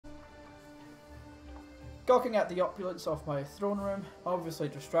Gawking at the opulence of my throne room, obviously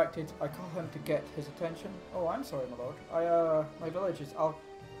distracted, I call him to get his attention. Oh, I'm sorry, my lord. My village is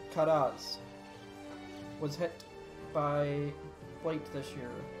Alcaraz. Was hit by blight this year.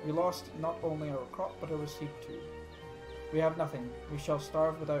 We lost not only our crop, but our seed too. We have nothing. We shall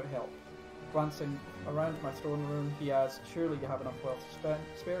starve without help. Glancing around my throne room, he adds, surely you have enough wealth to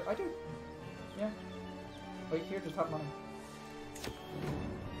spare? I do. Yeah. Right here, just have money.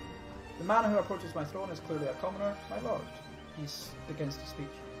 The man who approaches my throne is clearly a commoner, my lord. He begins to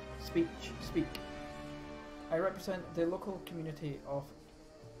speak. I represent the local community of...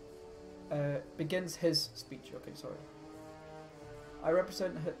 begins his speech. Okay, sorry. I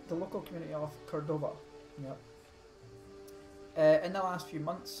represent the local community of Cordova. Yep. In the last few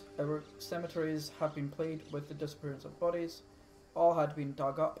months, our cemeteries have been plagued with the disappearance of bodies. All had been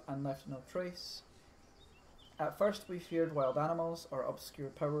dug up and left no trace. At first we feared wild animals or obscure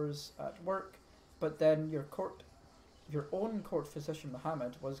powers at work, but then your own court physician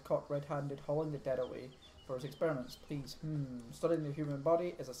Muhammad was caught red-handed hauling the dead away for his experiments. Please, studying the human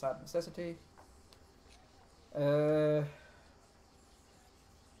body is a sad necessity. I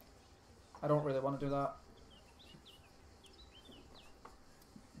don't really want to do that.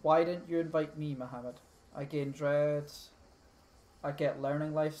 Why didn't you invite me, Muhammad? I gain dread. I get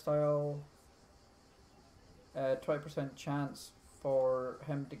learning lifestyle. 20% chance for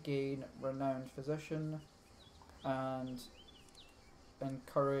him to gain renowned physician. And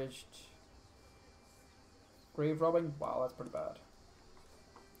encouraged grave robbing. Wow, that's pretty bad.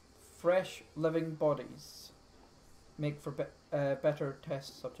 Fresh living bodies make for better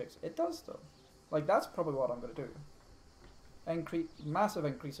test subjects. It does though. Like, that's probably what I'm going to do. Massive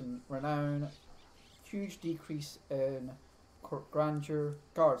increase in renown, huge decrease in court grandeur,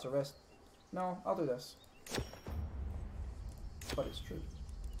 guards arrest. No, I'll do this. But it's true.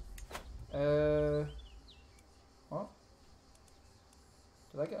 What?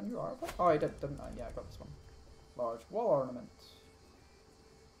 Did I get a new artifact? Oh, I did, didn't I? Yeah, I got this one. Large wall ornament.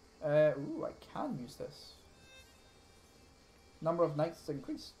 Ooh, I can use this. Number of knights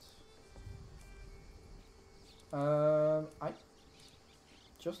increased. I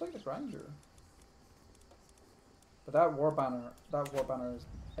just like the grandeur, but that war banner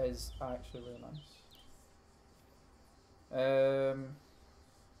is actually really nice.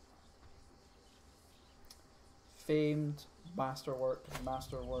 Famed masterwork,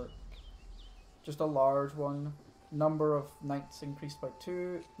 just a large one. Number of knights increased by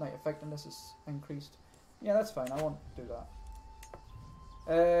 2. Knight effectiveness is increased. Yeah, that's fine. I won't do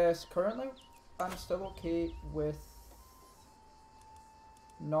that. So currently, I'm still okay with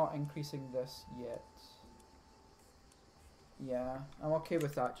not increasing this yet. Yeah, I'm okay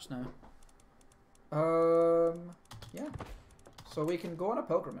with that just now. Yeah. So we can go on a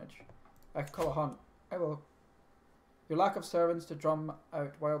pilgrimage. I can call a hunt. I will. Your lack of servants to drum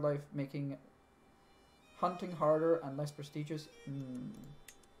out wildlife, making hunting harder and less prestigious.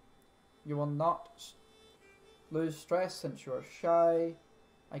 You will not lose stress since you are shy.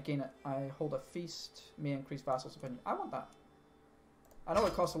 I hold a feast, may increase vassals' opinion. I want that. I know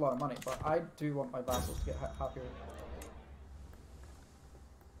it costs a lot of money, but I do want my vassals to get happier.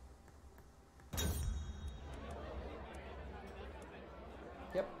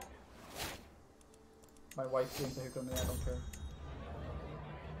 Yep. My wife gains a hook on me, I don't care.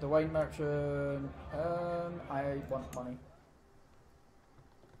 The wine merchant, I want money.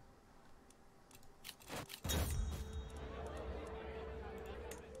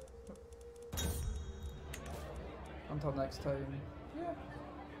 Until next time, yeah.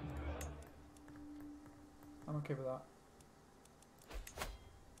 I'm okay with that.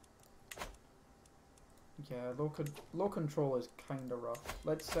 Yeah, low control is kinda rough.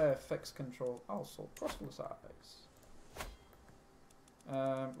 Let's fix control. Oh, so prosperous apex.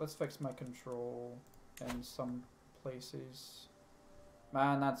 Let's fix my control in some places.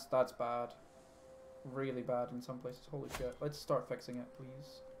 Man, that's bad. Really bad in some places. Holy shit. Let's start fixing it,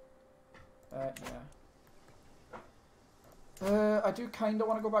 please. Yeah. I do kinda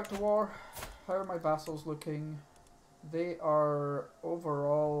want to go back to war. How are my vassals looking? They are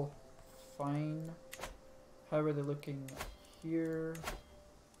overall fine. How are they looking here?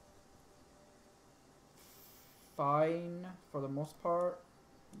 Fine for the most part.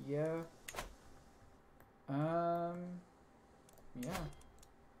 Yeah. Yeah.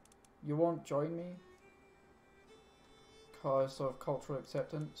 You won't join me because of cultural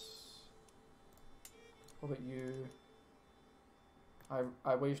acceptance. What about you?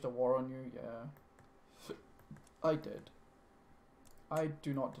 I waged a war on you, yeah. I did. I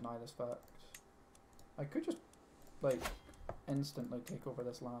do not deny this fact. I could just, like, instantly take over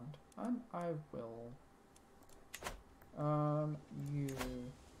this land. And I will. You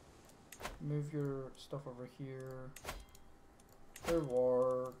move your stuff over here. Clear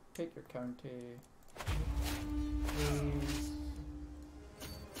war. Take your county. Please.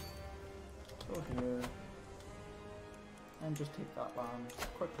 Go here. And just take that land as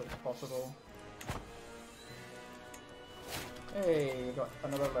quickly as possible. Hey, you got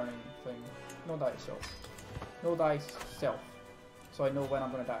another learning thing. Know thyself. Know thyself. So I know when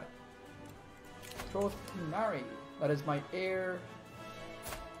I'm gonna die. Betrothed to marry. That is my heir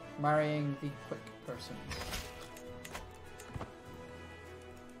marrying the quick person.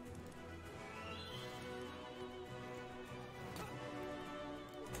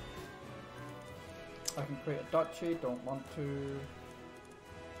 I can create a duchy, don't want to.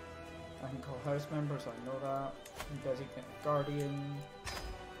 I can call house members, I know that. I can designate a guardian.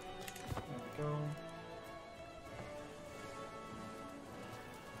 There we go.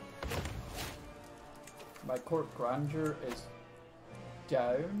 My court grandeur is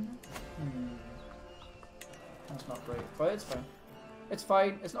down. That's not great, but it's fine. It's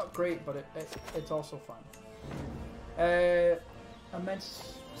fine. It's not great, but it's also fine.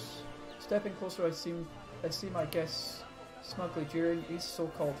 Immense. Stepping closer, I see my guests smugly jeering. These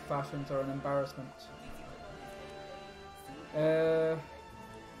so-called fashions are an embarrassment.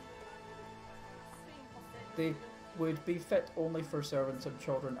 They would be fit only for servants and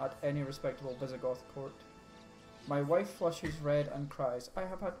children at any respectable Visigoth court. My wife flushes red and cries, "I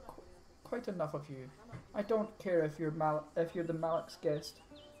have had quite enough of you. I don't care if you're the Malik's guest,"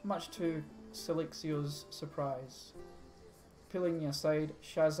 much to Silixio's surprise. Pulling me aside,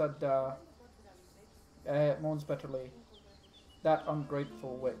 Shazada moans bitterly. That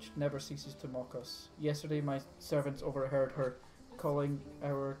ungrateful witch never ceases to mock us. Yesterday my servants overheard her calling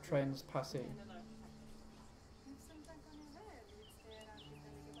our trends passé.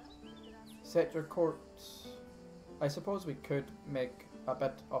 Set your courts. I suppose we could make a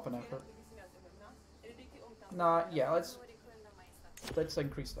bit of an effort. Nah, yeah, let's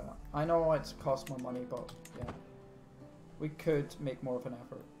increase that. I know it's cost more money, but yeah. We could make more of an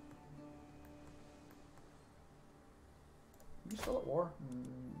effort. You still at war?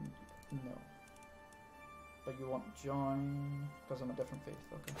 No. But you want to join because I'm a different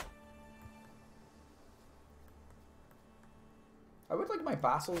faith, okay. I would like my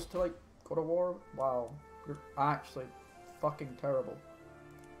vassals to like go to war. Wow, you're actually fucking terrible.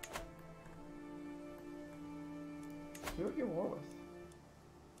 Who are you at war with?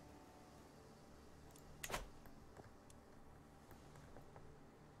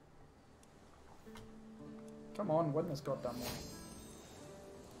 Come on, win this goddamn war.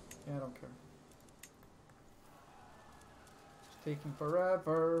 Yeah, I don't care. It's taking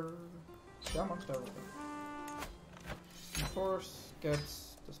forever. Yeah, amongst everything. Force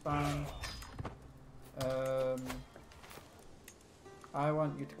gets disbanded. I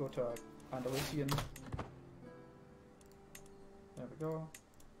want you to go to Andalusian. There we go.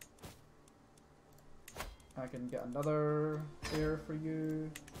 I can get another heir for you.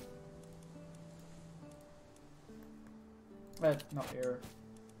 Not heir.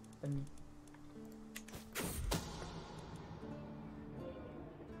 Thingy.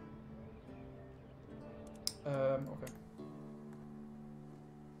 Okay.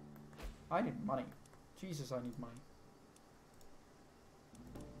 I need money. Jesus, I need money.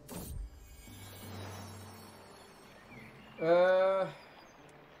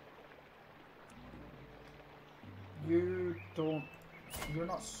 You're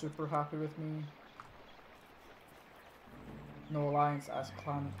not super happy with me. No alliance as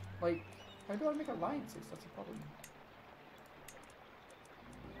clan. Like, how do I make alliances? That's a problem.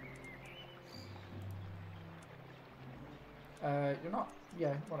 You're not.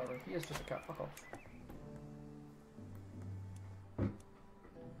 Yeah, whatever. He is just a cat. Fuck off.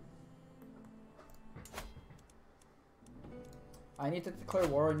 I need to declare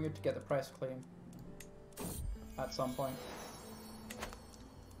war on you to get the press claim. At some point.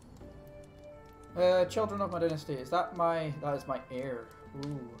 Children of my dynasty. Is that my... That is my heir.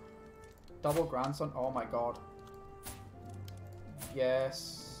 Ooh. Double grandson. Oh my god.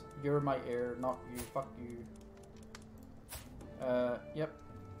 Yes. You're my heir, not you. Fuck you. Yep.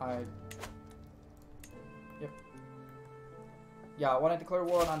 Yep. Yeah, when I declare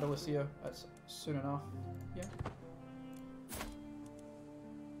war on Andalusia, that's soon enough. Yeah.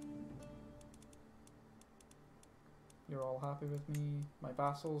 You're all happy with me. My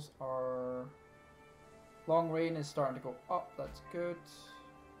vassals are... Long reign is starting to go up, that's good.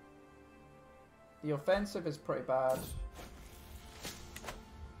 The offensive is pretty bad.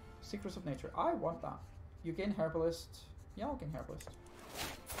 Secrets of Nature. I want that. You gain Herbalist. Yeah, I'll gain Herbalist.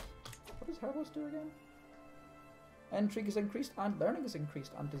 What does Herbalist do again? Intrigue is increased, and learning is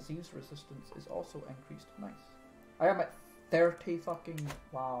increased, and disease resistance is also increased. Nice. I am at 30 fucking...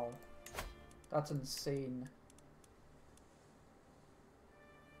 Wow. That's insane.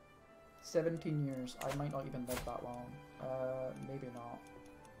 17 years. I might not even live that long. Maybe not.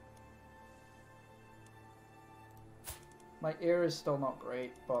 My heir is still not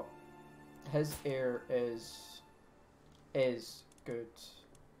great, but his heir is good.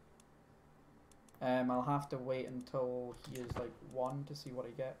 I'll have to wait until he is like 1 to see what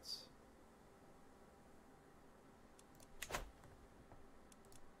he gets.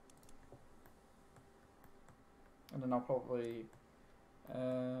 And then I'll probably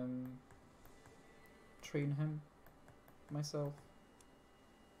train him myself.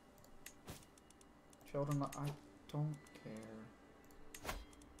 Children, I don't care.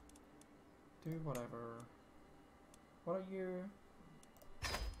 Do whatever. What are you?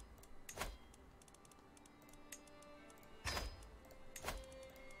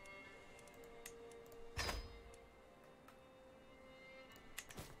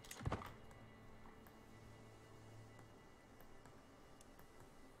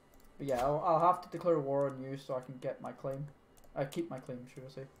 But yeah, I'll have to declare war on you so I can get my claim. Keep my claim, should I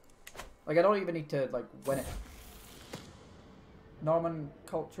say. Like, I don't even need to, like, win it. Norman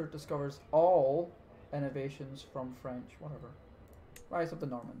culture discovers all innovations from French, whatever. Rise of the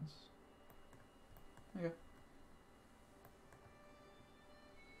Normans. Okay.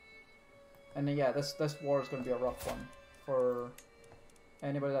 And then, yeah, this war is going to be a rough one for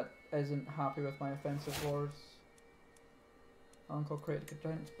anybody that isn't happy with my offensive wars. Uncle created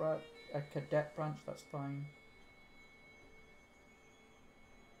a cadet branch, that's fine.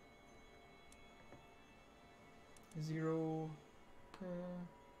 Zero. Okay.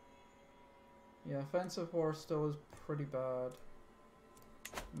 Yeah, offensive war still is pretty bad.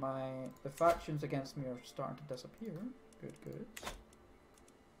 The factions against me are starting to disappear. Good, good.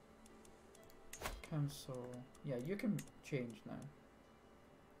 Council. Yeah, you can change now.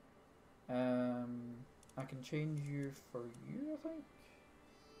 I can change you for you, I think?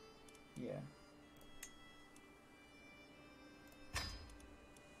 Yeah.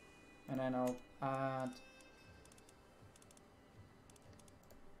 And then I'll add...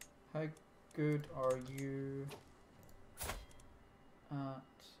 How good are you at...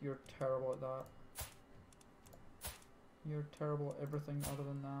 You're terrible at that. You're terrible at everything other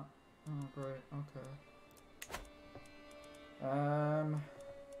than that. Oh, great, okay.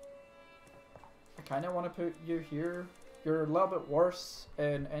 I kind of want to put you here. You're a little bit worse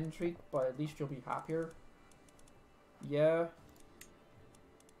in intrigue, but at least you'll be happier. Yeah.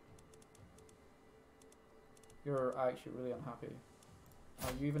 You're actually really unhappy.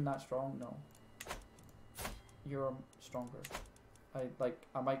 Are you even that strong? No. You're stronger.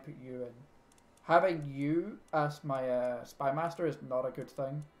 I might put you in. Having you as my spy master is not a good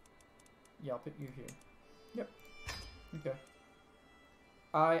thing. Yeah, I'll put you here. Yep. Okay.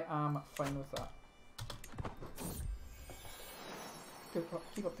 I am fine with that. Good,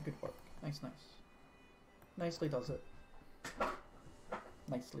 keep up the good work. Nice, nice. Nicely does it.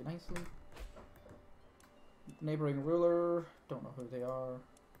 Nicely, nicely. Neighboring ruler. Don't know who they are.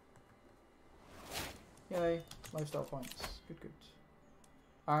 Yay. Lifestyle points. Good, good.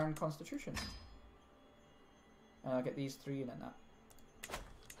 Iron Constitution. And I'll get these 3 in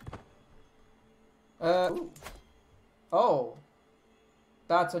that. Ooh. Oh.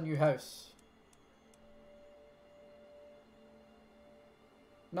 That's a new house.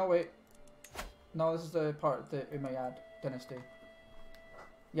 No, wait. No, this is the part of the Umayyad dynasty.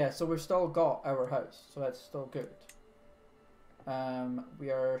 Yeah, so we've still got our house, so that's still good. We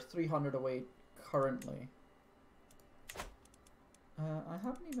are 300 away currently. I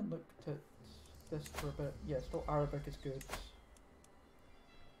haven't even looked at this for a bit. Yeah, still Arabic is good.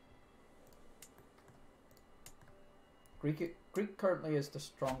 Greek currently is the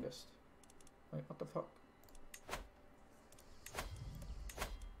strongest. Wait, what the fuck?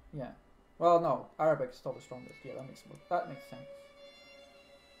 Yeah. Well, no, Arabic is still the strongest. Yeah, that makes sense.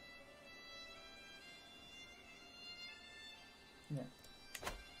 Yeah.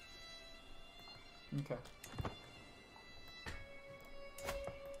 Okay.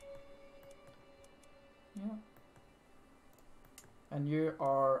 Yeah. And you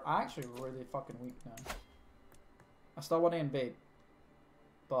are actually really fucking weak now. I still want to invade,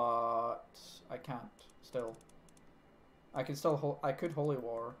 but I can't. Still, I can still I could holy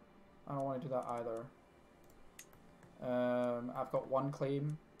war. I don't want to do that either. I've got 1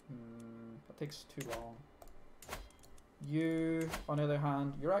 claim. That takes too long. You, on the other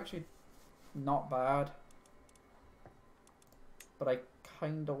hand, you're actually not bad, but I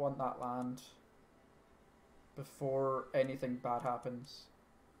kind of want that land. before anything bad happens.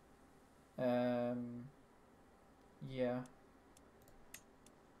 Yeah.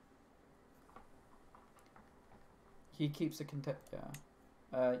 He keeps a contest.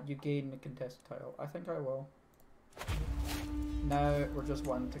 Yeah. You gain a contested title. I think I will. Now we're just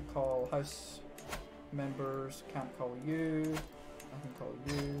wanting to call house members. Can't call you. I can call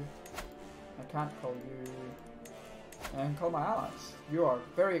you. I can't call you. And call my allies. You are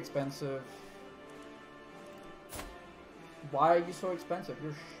very expensive. Why are you so expensive?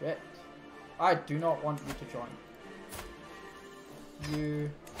 You're shit. I do not want you to join.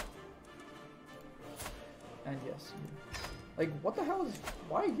 You. And yes, you. Like, what the hell is...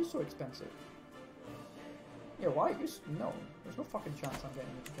 Why are you so expensive? Yeah, why are you... No. There's no fucking chance I'm getting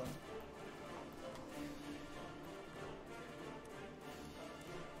you to join.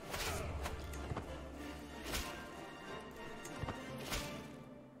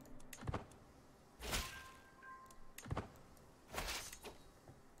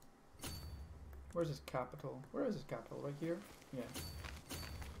 Where's his capital? Where is his capital? Right here? Yeah.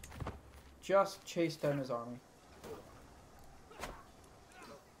 Just chase down his army.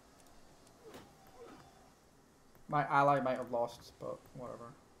 My ally might have lost, but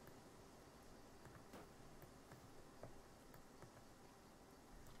whatever.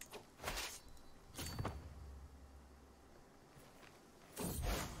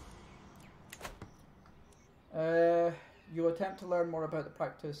 You attempt to learn more about the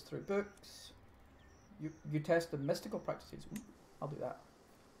practice through books. You test the mystical practices. Ooh, I'll do that.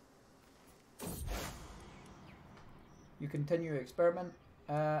 You continue experiment.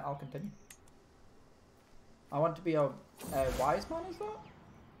 I'll continue. I want to be a wise man, is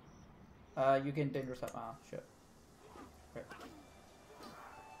that? You gain dangerous at shit. Right.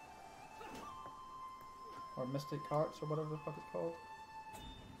 Or mystic hearts or whatever the fuck it's called.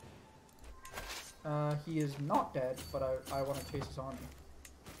 He is not dead, but I want to chase his army.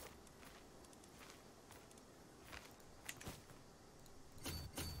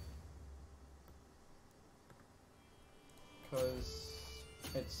 Because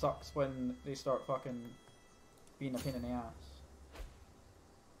it sucks when they start fucking being a pain in the ass.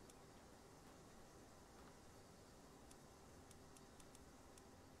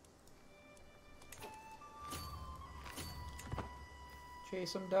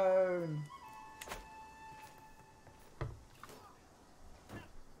 Chase him down.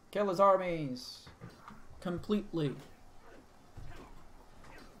 Kill his armies. Completely.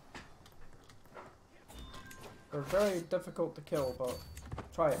 They're very difficult to kill, but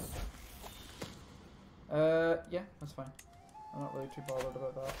try it. Yeah, that's fine. I'm not really too bothered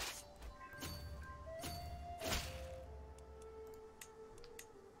about that.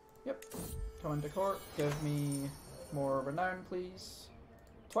 Yep. Come into court. Give me more renown, please.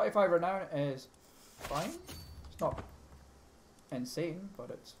 25 renown is fine. It's not insane, but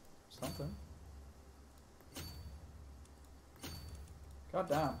it's something. God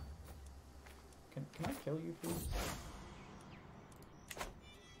damn. Can I kill you, please?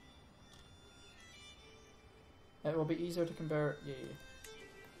 It will be easier to convert. Yeah.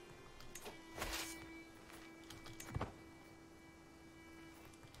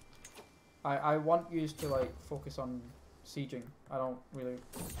 I want you to like focus on sieging. I don't really.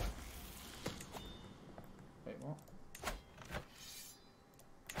 Wait, what?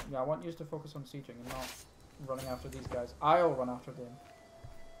 Yeah, I want you to focus on sieging and not running after these guys. I'll run after them.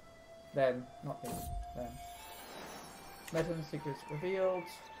 Them, not them. Them. Metal secrets revealed.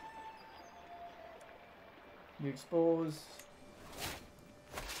 You expose.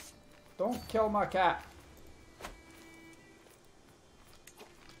 Don't kill my cat.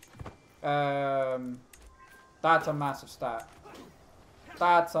 That's a massive stat.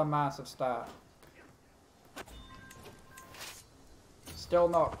 That's a massive stat. Still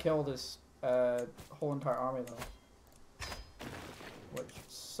not killed his whole entire army though. Which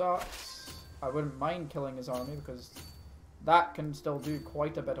sucks. I wouldn't mind killing his army because that can still do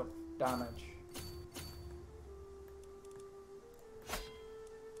quite a bit of damage.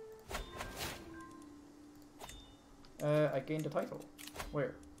 I gained a title.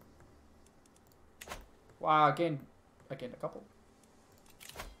 Where? Wow, I gained a couple.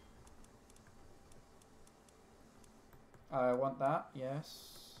 I want that,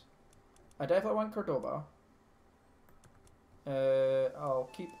 yes. I definitely want Cordoba. I'll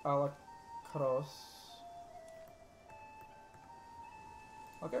keep Alacross.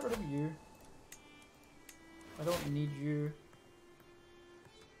 I'll get rid of you. I don't need you.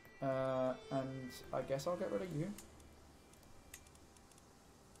 And I guess I'll get rid of you.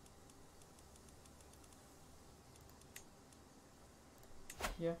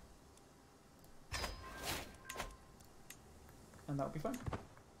 Yeah. and that'll be fine.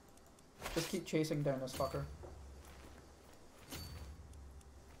 Just keep chasing down this fucker.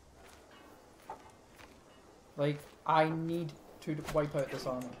 Like, I need to wipe out this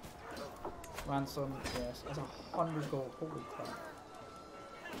army. Ransom, yes. That's 100 gold. Holy crap.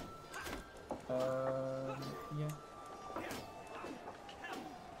 Yeah.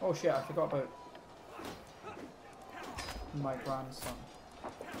 Oh shit, I forgot about my grandson.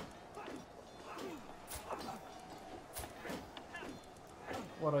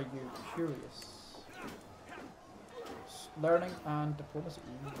 What are you? Curious. Learning and diplomacy.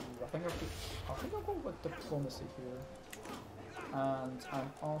 Ooh, I think I'll go with diplomacy here. And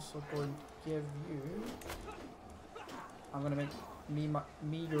I'm also going to give you... I'm going to make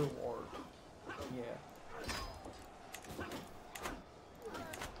me your ward. Yeah.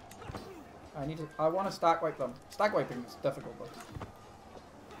 I want to stack wipe them. Stack wiping is difficult though.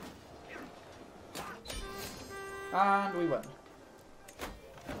 And we win.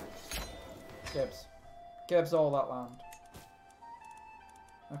 Gibbs. Gibbs all that land.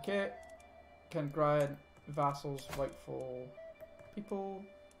 Okay. Can grant vassals rightful people.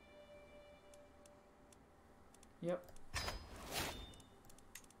 Yep.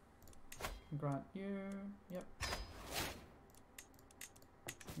 Can grant you. Yep.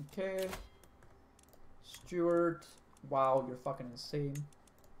 Okay. Steward. Wow, you're fucking insane.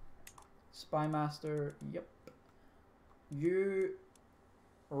 Spymaster. Yep. You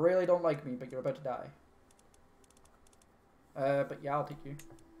really don't like me, but you're about to die. But yeah, I'll take you.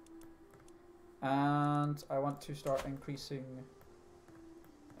 And I want to start increasing.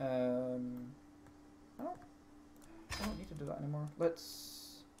 I don't need to do that anymore.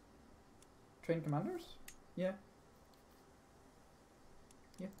 Let's train commanders. Yeah.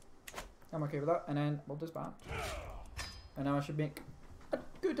 Yeah. I'm okay with that. And then we'll disband. And now I should make a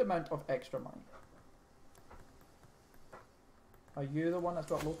good amount of extra money. Are you the one that's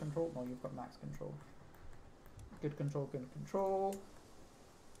got low control? No, you've got max control. Good control, good control.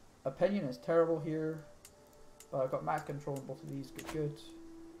 Opinion is terrible here. But I've got max control in both of these. Good, good.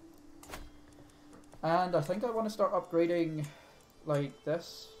 And I think I want to start upgrading like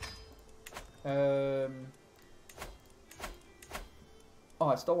this. Oh,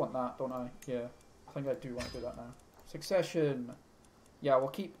 I still want that, don't I? Yeah. I think I do want to do that now. Succession. Yeah, we'll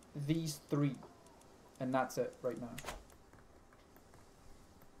keep these three. And that's it right now.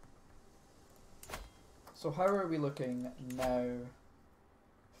 So how are we looking now?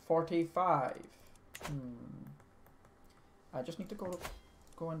 45. I just need to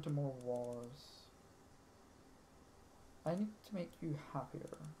go into more wars. I need to make you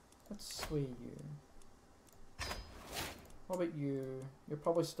happier. Let's sway you. What about you? You're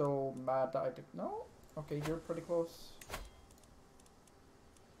probably still mad that I did. No? Okay, you're pretty close.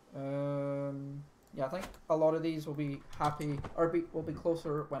 Yeah, I think a lot of these will be happy, or will be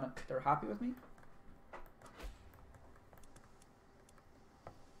closer when they're happy with me.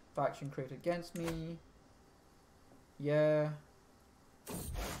 Faction created against me. Yeah.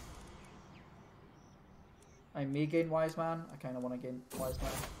 I may gain Wise Man. I kind of want to gain Wise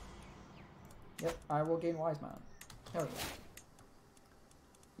Man. Yep, I will gain Wise Man. Hell yeah.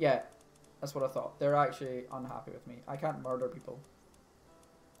 Yeah, that's what I thought. They're actually unhappy with me. I can't murder people.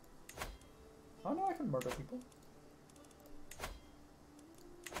 Oh no, I can murder people.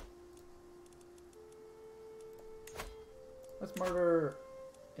 Let's murder...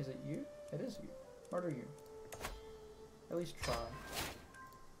 Is it you? It is you. Murder you. At least try.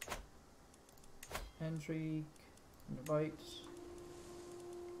 Intrigue. Invite.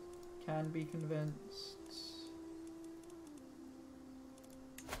 Can be convinced.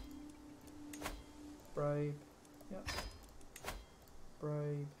 Bribe. Yep.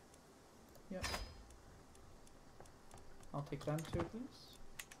 Bribe. Yep. I'll take them too, please.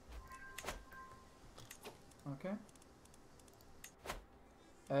 Okay.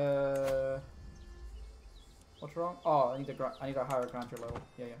 What's wrong? Oh, I need a higher grantor level.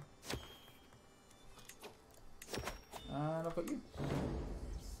 Yeah, yeah. And I've got you.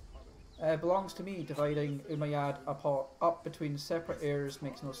 Belongs to me. Dividing Umayyad up between separate heirs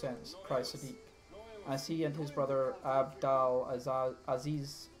makes no sense, cries Sadiq, as he and his brother Abdal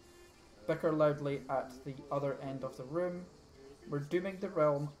Aziz bicker loudly at the other end of the room. We're dooming the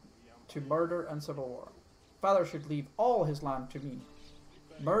realm to murder and civil war. Father should leave all his land to me.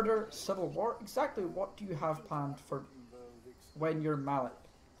 Murder, civil war? Exactly what do you have planned for when you're Malik?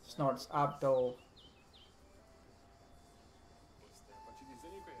 Snorts Abdul.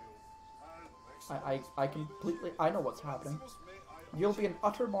 I completely... I know what's happening. You'll be an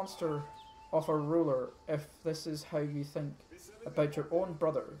utter monster of a ruler if this is how you think about your own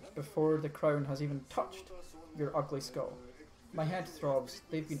brother before the crown has even touched your ugly skull. My head throbs.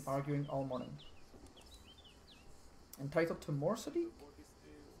 They've been arguing all morning. Entitled to more, Sadiq?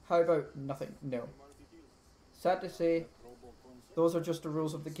 How about nothing? No. Sad to say, those are just the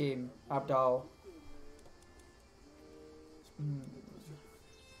rules of the game, Abdal.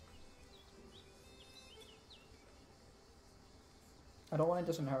 I don't want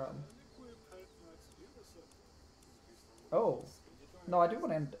to disinherit him. Oh. No, I do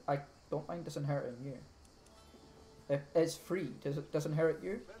want to I don't mind disinheriting you. If it's free, does it disinherit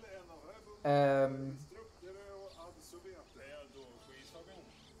you?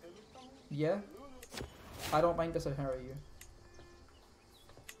 Yeah. I don't mind disinheriting you.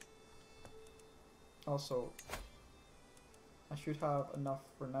 Also, I should have enough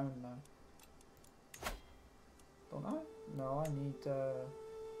renown now. Don't I? No, I need,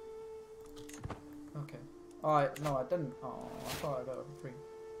 okay. Oh, no, I didn't. Oh, I thought I got it for free.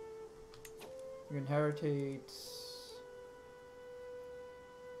 You inherited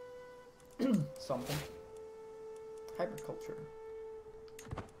something. Agriculture.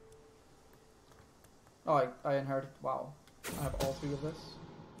 Oh, I inherited. Wow. I have all three of this.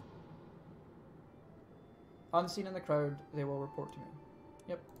 Unseen in the crowd, they will report to me.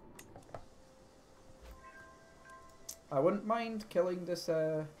 Yep. I wouldn't mind killing this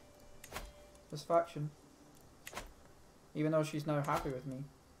this faction. Even though she's now happy with me.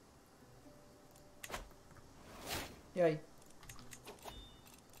 Yay.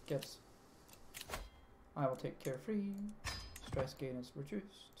 Gifts. I will take care free. Stress gain is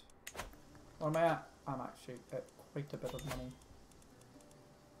reduced. Where am I at? I'm actually at quite a bit of money.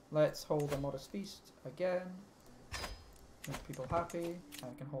 Let's hold a modest feast again. Make people happy.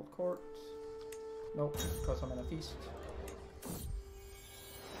 I can hold court. Nope, because I'm in a feast.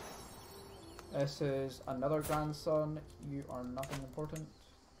 This is another grandson. You are nothing important.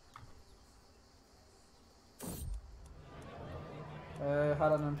 Yeah,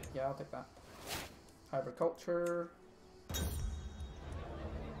 I'll take that. Agriculture.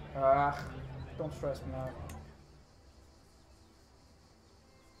 Don't stress me out.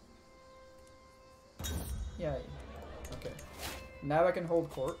 Yay. Okay. Now I can hold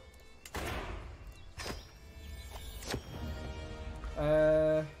court.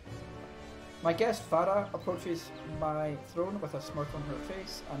 My guest Farah approaches my throne with a smirk on her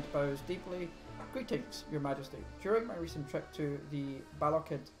face and bows deeply. Greetings, Your Majesty. During my recent trip to the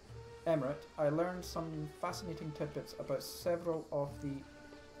Balokid Emirate, I learned some fascinating tidbits about several of the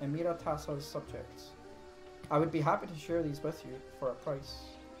Emira Tassa's subjects. I would be happy to share these with you for a price.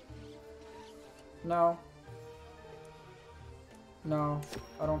 No. No,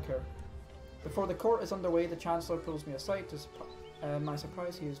 I don't care. Before the court is underway, the Chancellor pulls me aside. To my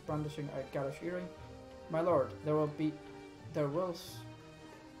surprise, he is brandishing a garish earring. My lord, there will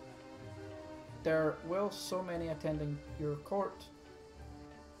so many attending your court.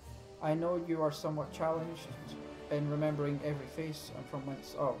 I know you are somewhat challenged in remembering every face and from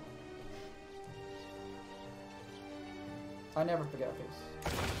whence. Oh. I never forget a face.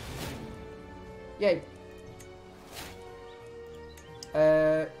 Yay!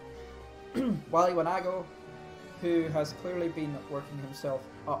 Wali Wanago, who has clearly been working himself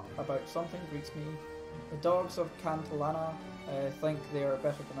up about something, greets me. The dogs of Cantillana think they are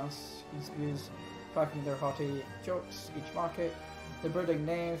better than us. He spews, cracking their haughty jokes each market. The brooding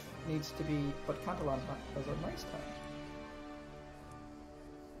knave needs to be, but Cantillana has a nice time.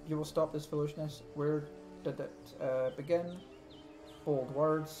 You will stop this foolishness. Where did it begin? Bold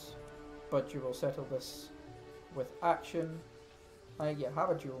words, but you will settle this with action. Yeah, have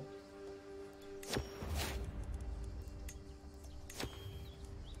a duel.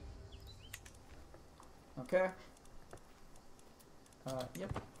 Okay.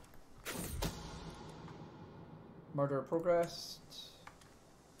 Yep. Murder progressed.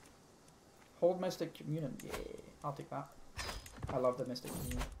 Hold Mystic Communion. Yeah, I'll take that. I love the Mystic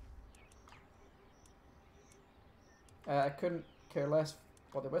Communion. I couldn't care less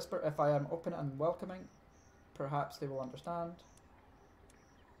what they whisper. If I am open and welcoming, perhaps they will understand.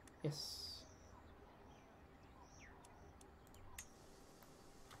 Yes.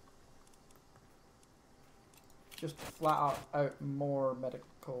 Just flat out more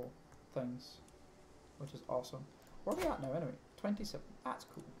medical things, which is awesome. Where are we at now anyway? 27. That's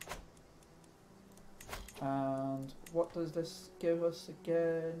cool. And what does this give us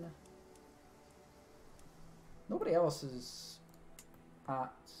again? Nobody else is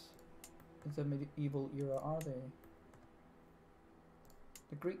at the medieval era, are they?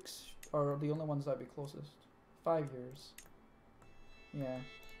 The Greeks are the only ones that would be closest. 5 years. Yeah.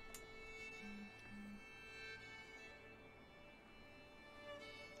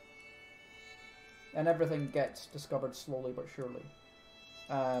 And everything gets discovered slowly but surely.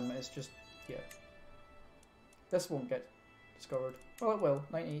 It's just, yeah. This won't get discovered. Well, it will.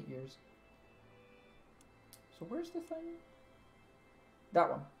 98 years. So where's the thing? That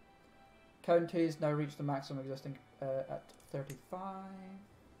one. Counties now reach the maximum existing at 35.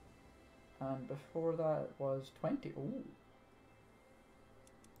 And before that it was 20. Ooh.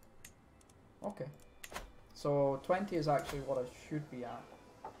 Okay. So 20 is actually what I should be at.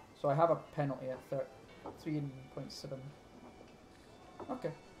 So I have a penalty at 3.7.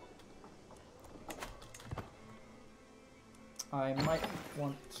 Okay. I might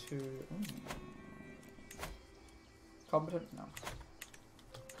want to... Competent? No.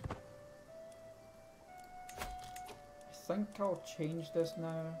 I think I'll change this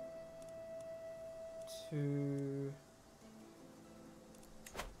now to...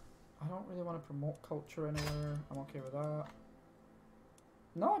 I don't really want to promote culture anywhere. I'm okay with that.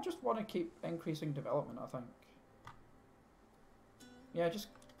 No, I just want to keep increasing development, I think. Yeah, just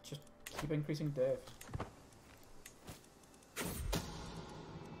keep increasing dev.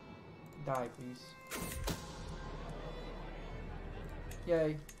 Die, please.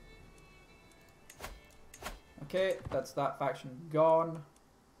 Yay. Okay, that's that faction gone.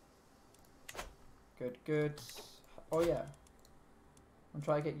 Good, good. Oh yeah. I'm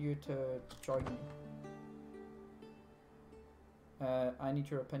trying to get you to join me. I need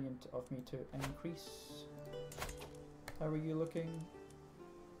your opinion of me to increase. How are you looking?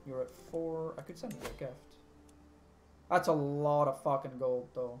 You're at 4. I could send you a gift. That's a lot of fucking gold,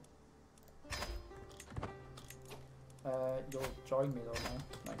 though. You'll join me, though, man.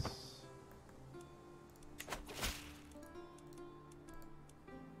 Nice.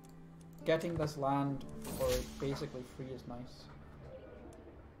 Getting this land for basically free is nice.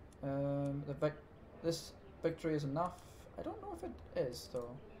 This victory is enough. I don't know if it is,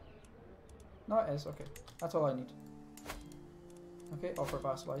 though. No, it is. Okay. That's all I need. Okay, offer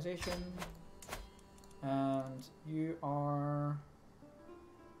vassalization. And you are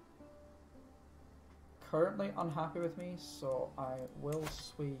currently unhappy with me, so I will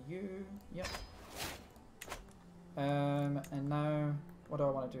sway you. Yep. And now, what do I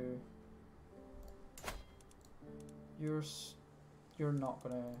want to do? You're not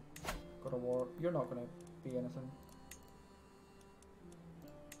gonna go to war. You're not gonna be anything.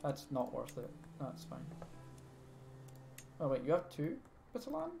 That's not worth it. That's fine. Oh wait, you have 2 bits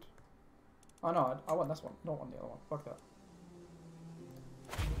of land? Oh no, I want this one. Don't want the other one. Fuck that.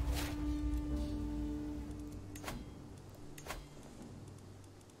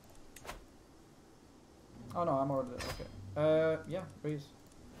 Oh no, I'm already there. Okay. Yeah, raise.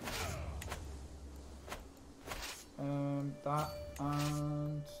 That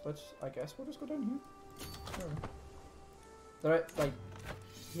and let's. I guess we'll just go down here. Sure. There, like,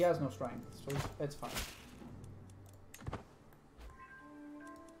 he has no strength, so it's fine.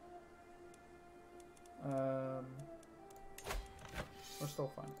 We're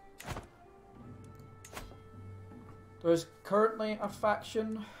still fine. There's currently a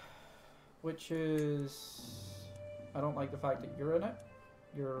faction, which is... I don't like the fact that you're in it.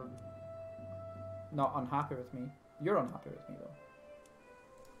 You're not unhappy with me. You're unhappy with me, though.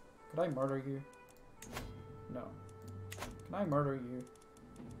 Could I murder you? No. Can I murder you?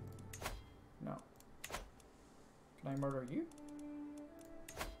 No. Can I murder you?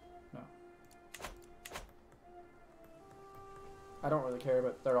 No. I don't really care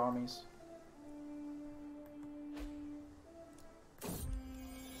about their armies.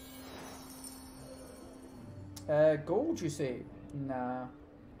 Gold, you say? Nah.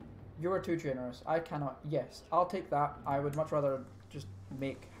 You are too generous. I cannot. Yes, I'll take that. I would much rather just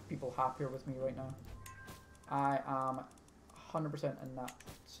make people happier with me right now. I am 100% in that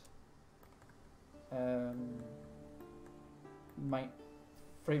my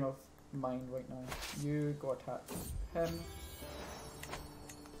frame of mind right now. You go attack him.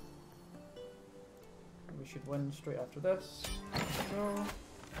 We should win straight after this. Go.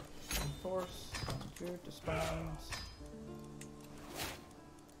 Enforce. And you disband.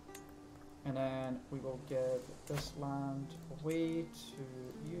 And then we will give this land away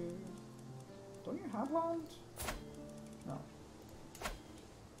to you. Don't you have land? No.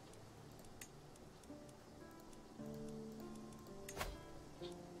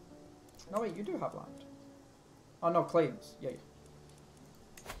 No, wait, you do have land. Oh, no, claims. Yeah.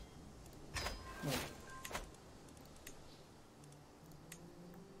 No.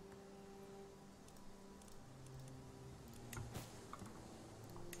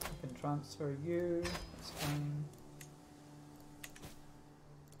 I can transfer you. That's fine.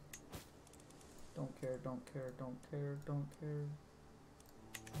 Don't care, don't care, don't care, don't care.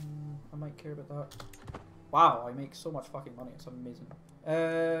 I might might care about that. Wow, I make so much fucking money. It's amazing.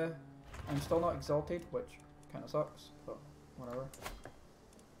 I'm still not exalted, which kind of sucks, but whatever.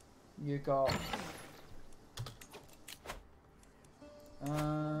 You got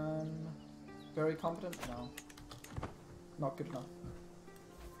very competent? No. Not good enough.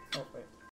 Oh wait.